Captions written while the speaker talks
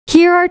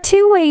are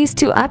two ways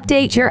to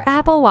update your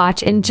Apple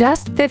Watch in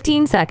just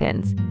 15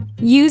 seconds,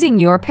 using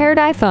your paired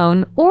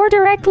iPhone or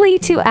directly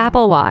to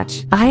Apple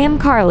Watch. I am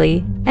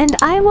Carly, and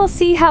I will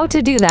see how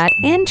to do that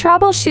and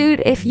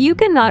troubleshoot if you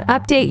cannot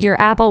update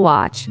your Apple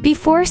Watch.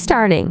 Before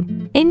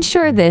starting,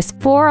 ensure this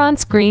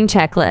on-screen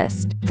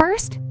checklist.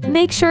 First,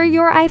 make sure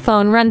your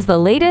iPhone runs the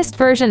latest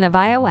version of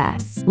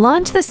iOS.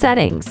 Launch the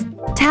settings.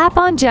 Tap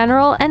on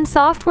General and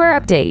Software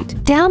Update.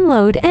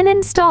 Download and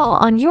install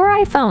on your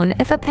iPhone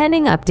if a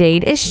pending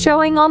update is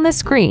showing on the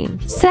screen.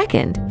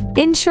 Second,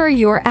 ensure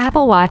your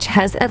Apple Watch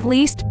has at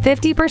least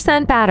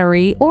 50%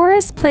 battery or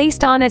is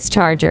placed on its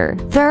charger.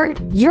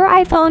 Third, your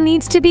iPhone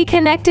needs to be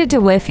connected to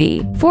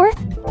Wi-Fi. Fourth,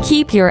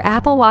 keep your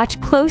Apple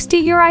Watch close to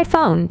your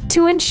iPhone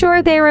to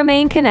ensure they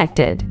remain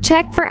connected.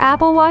 Check for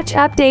Apple Watch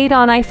Update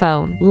on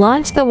iPhone.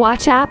 Launch the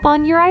Watch app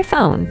on your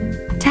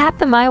iPhone. Tap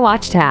the My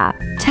Watch tab.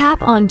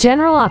 Tap on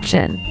General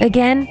option.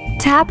 Again,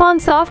 tap on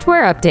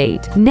Software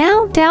Update.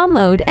 Now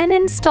download and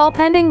install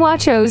pending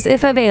WatchOS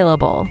if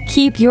available.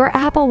 Keep your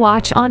Apple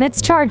Watch on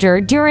its charger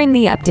during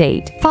the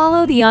update.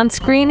 Follow the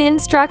on-screen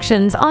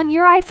instructions on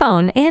your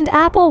iPhone and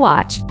Apple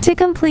Watch to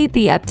complete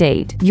the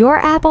update. Your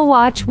Apple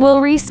Watch will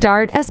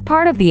restart as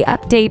part of the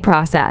update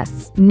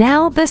process.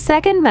 Now, the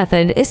second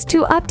method is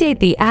to update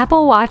the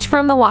Apple Watch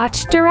from the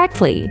watch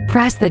directly.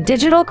 Press the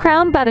digital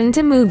crown button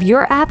to move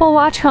your Apple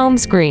Watch home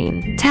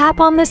screen. Tap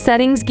on the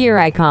settings gear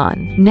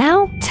icon.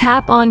 Now,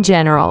 tap on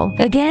General.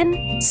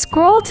 Again,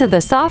 scroll to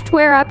the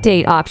Software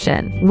Update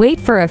option. Wait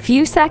for a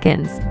few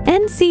seconds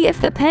and see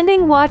if the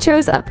pending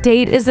WatchOS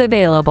update is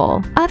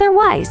available.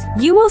 Otherwise,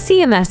 you will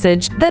see a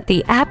message that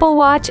the Apple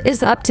Watch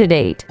is up to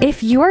date.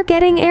 If you're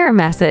getting error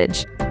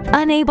message,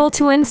 unable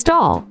to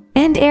install,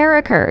 and error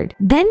occurred,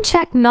 then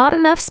check not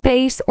enough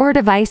space or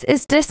device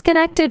is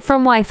disconnected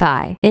from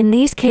Wi-Fi. In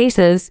these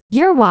cases,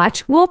 your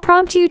watch will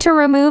prompt you to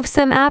remove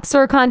some apps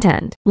or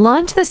content.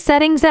 Launch the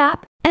Settings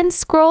app and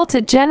scroll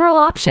to General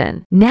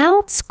option.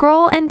 Now,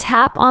 scroll and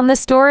tap on the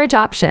Storage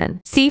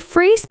option. See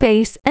free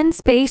space and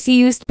space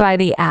used by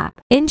the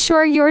app.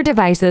 Ensure your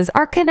devices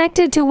are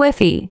connected to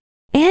Wi-Fi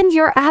and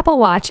your Apple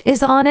Watch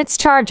is on its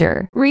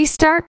charger.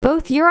 Restart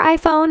both your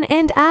iPhone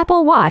and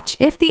Apple Watch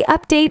if the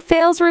update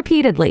fails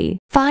repeatedly.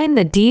 Find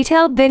the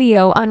detailed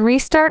video on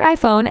Restart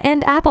iPhone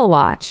and Apple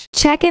Watch.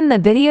 Check in the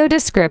video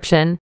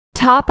description,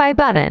 top I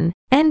button,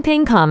 and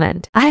pin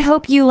comment. I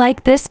hope you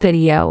like this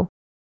video.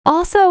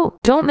 Also,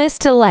 don't miss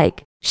to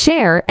like,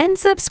 share, and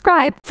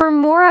subscribe for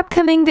more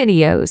upcoming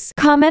videos.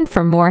 Comment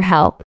for more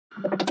help.